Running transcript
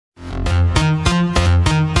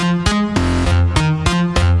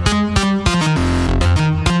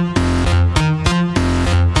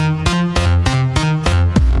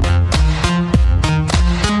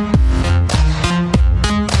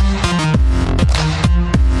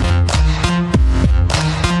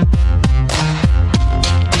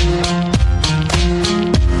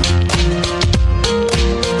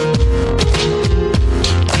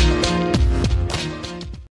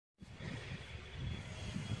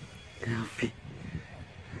Alfie.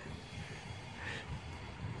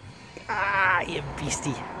 Ah, you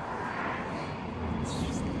beastie.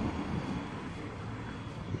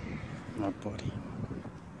 My buddy.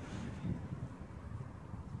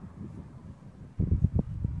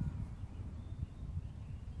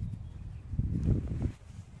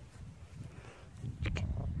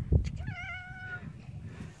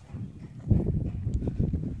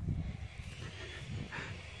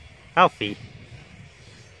 Alfie.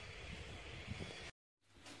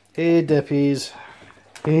 Hey dippies.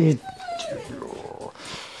 Hey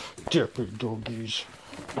dippy doggies.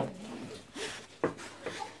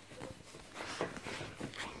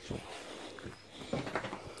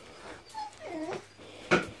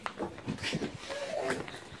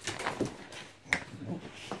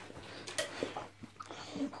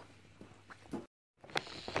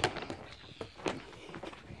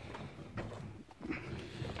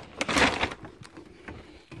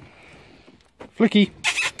 Flicky.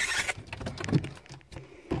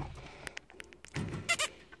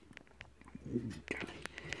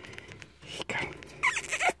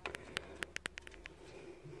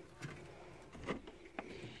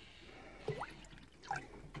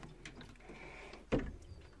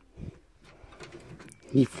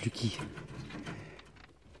 Hey Flicky.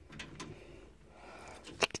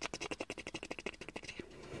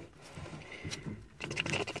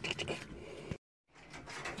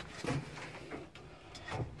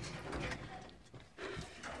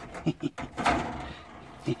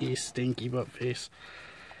 You stinky butt face.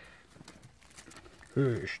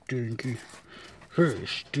 Hey stinky. Hey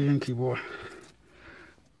stinky boy.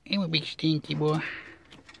 I'm a big stinky boy.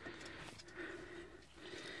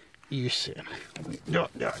 You said. No.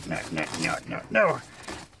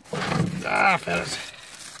 Ah, fellas.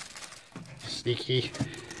 Sneaky.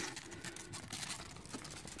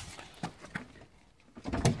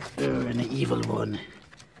 Oh, and the evil one.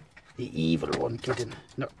 The evil one, kitten.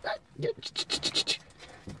 No.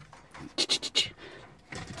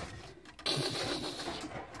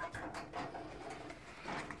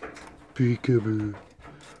 Peekaboo.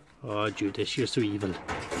 Oh, Judas, you're so evil.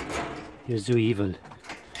 You're so evil.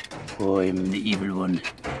 Oh, I'm the evil one.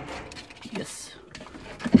 Yes.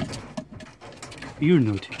 You're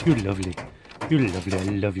not. You're lovely. You're lovely. I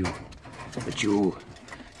love you. But you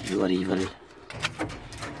are evil.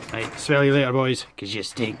 Right, smell you later, boys, because you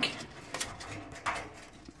stink.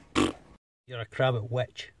 You're a crabbit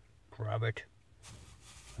witch. Crabbit.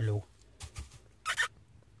 Hello.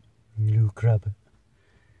 Hello, crabbit.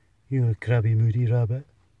 You're a crabby, moody rabbit.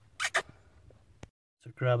 It's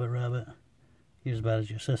a crabbit rabbit. You're as bad as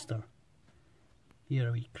your sister. You're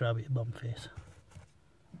a wee crabby bum face.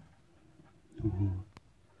 Ooh.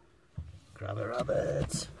 Crabbit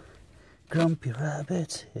rabbits. Grumpy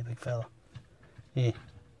rabbits. Hey, big fella. Hey.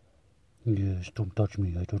 Yes, don't touch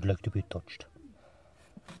me. I don't like to be touched.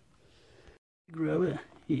 Rabbit.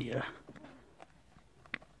 Yeah.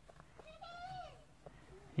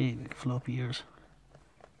 Hey, big floppy ears.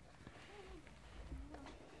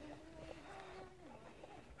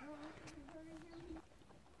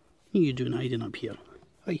 What are you doing hiding up here?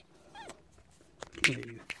 Hi. Come here,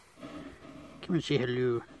 you. Come and say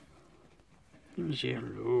hello. Come and say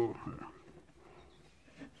hello.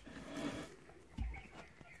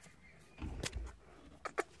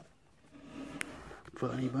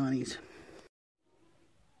 Funny bunnies.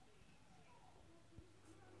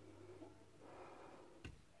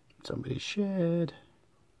 Somebody's shed.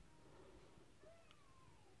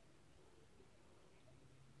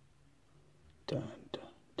 Dun, dun.